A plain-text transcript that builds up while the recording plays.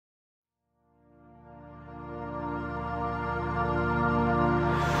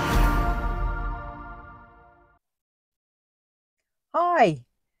Hi,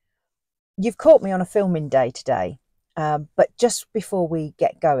 you've caught me on a filming day today, but just before we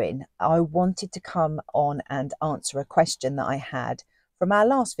get going, I wanted to come on and answer a question that I had from our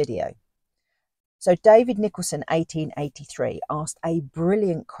last video. So David Nicholson 1883 asked a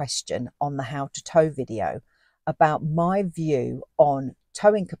brilliant question on the How to Tow video about my view on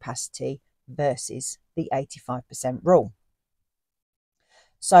towing capacity versus the 85% rule.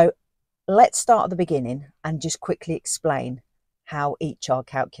 So let's start at the beginning and just quickly explain how each are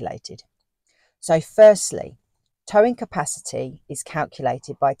calculated. So firstly, towing capacity is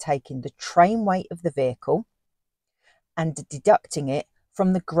calculated by taking the train weight of the vehicle and deducting it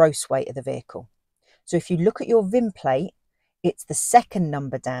from the gross weight of the vehicle. So if you look at your VIN plate, it's the second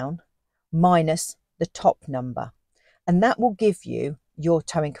number down minus the top number, and that will give you your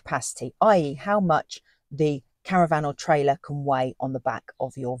towing capacity, i.e. how much the caravan or trailer can weigh on the back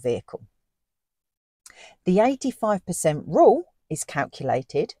of your vehicle. The 85% rule is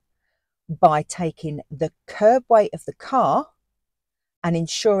calculated by taking the curb weight of the car and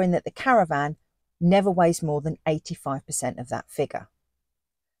ensuring that the caravan never weighs more than 85% of that figure.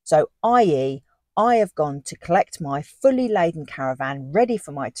 So, i.e., I have gone to collect my fully laden caravan ready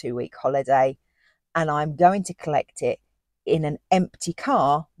for my 2-week holiday, and I'm going to collect it in an empty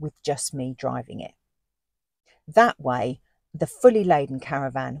car with just me driving it. That way, the fully laden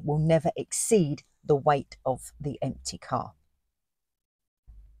caravan will never exceed the weight of the empty car.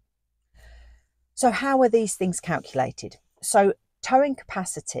 So how are these things calculated? So towing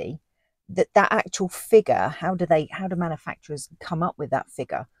capacity, that actual figure, how do manufacturers come up with that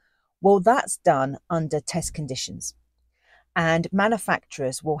figure? Well, that's done under test conditions, and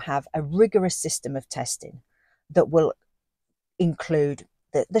manufacturers will have a rigorous system of testing that will include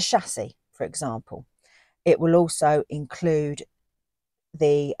the chassis, for example. It will also include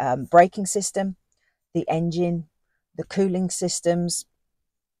the braking system, the engine, the cooling systems,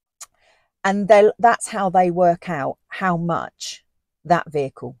 and that's how they work out how much that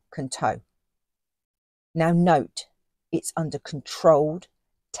vehicle can tow. Now note, it's under controlled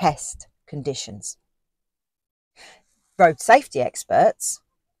test conditions. Road safety experts,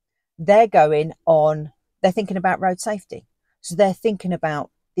 they're thinking about road safety. So they're thinking about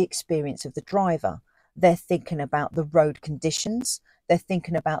the experience of the driver. They're thinking about the road conditions. They're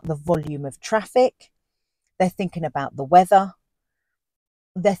thinking about the volume of traffic. They're thinking about the weather.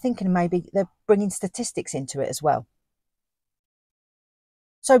 They're thinking maybe they're bringing statistics into it as well.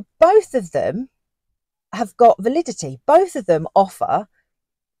 So both of them have got validity. Both of them offer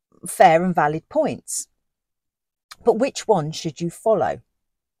fair and valid points. But which one should you follow?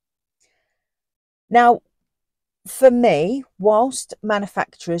 Now, for me, whilst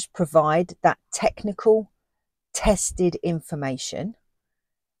manufacturers provide that technical, tested information,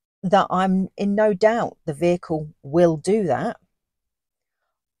 that I'm in no doubt the vehicle will do that,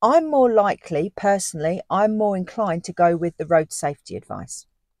 I'm more likely, personally, I'm more inclined to go with the road safety advice,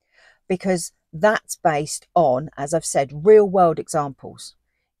 because that's based on, as I've said, real world examples.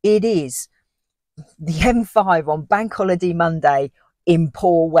 It is the M5 on Bank Holiday Monday in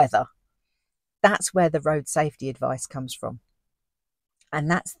poor weather. That's where the road safety advice comes from. And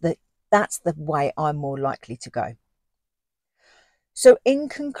that's the way I'm more likely to go. So in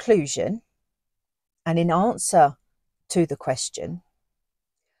conclusion, and in answer to the question,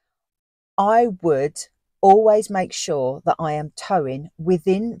 I would always make sure that I am towing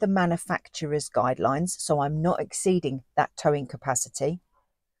within the manufacturer's guidelines, so I'm not exceeding that towing capacity.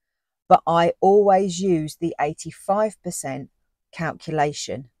 But I always use the 85%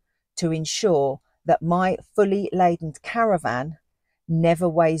 calculation to ensure that my fully laden caravan never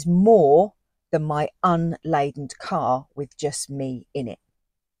weighs more than my unladen car with just me in it.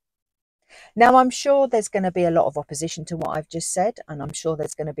 Now, I'm sure there's going to be a lot of opposition to what I've just said, and I'm sure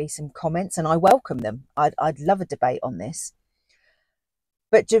there's going to be some comments, and I welcome them. I'd love a debate on this.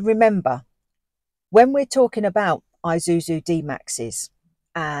 But to remember, when we're talking about Isuzu D-Maxes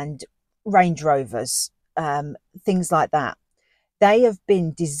and Range Rovers, things like that, they have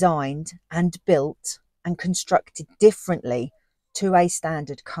been designed and built and constructed differently to a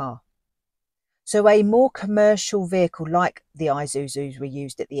standard car. So a more commercial vehicle like the Isuzus we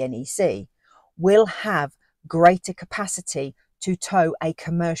used at the NEC will have greater capacity to tow a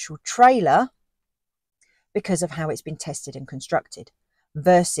commercial trailer because of how it's been tested and constructed,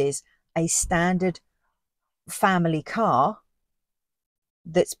 versus a standard family car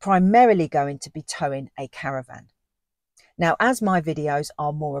that's primarily going to be towing a caravan. Now, as my videos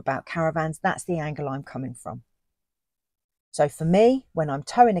are more about caravans, that's the angle I'm coming from. So for me, when I'm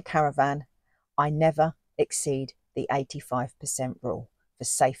towing a caravan, I never exceed the 85% rule for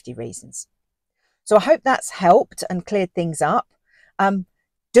safety reasons. So I hope that's helped and cleared things up.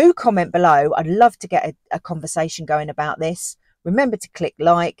 Do comment below. I'd love to get a conversation going about this. Remember to click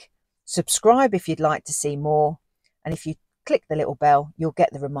like, subscribe if you'd like to see more. And if you click the little bell, you'll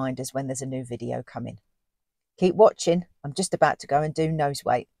get the reminders when there's a new video coming. Keep watching. I'm just about to go and do nose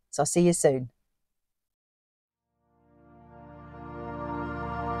weight. So I'll see you soon.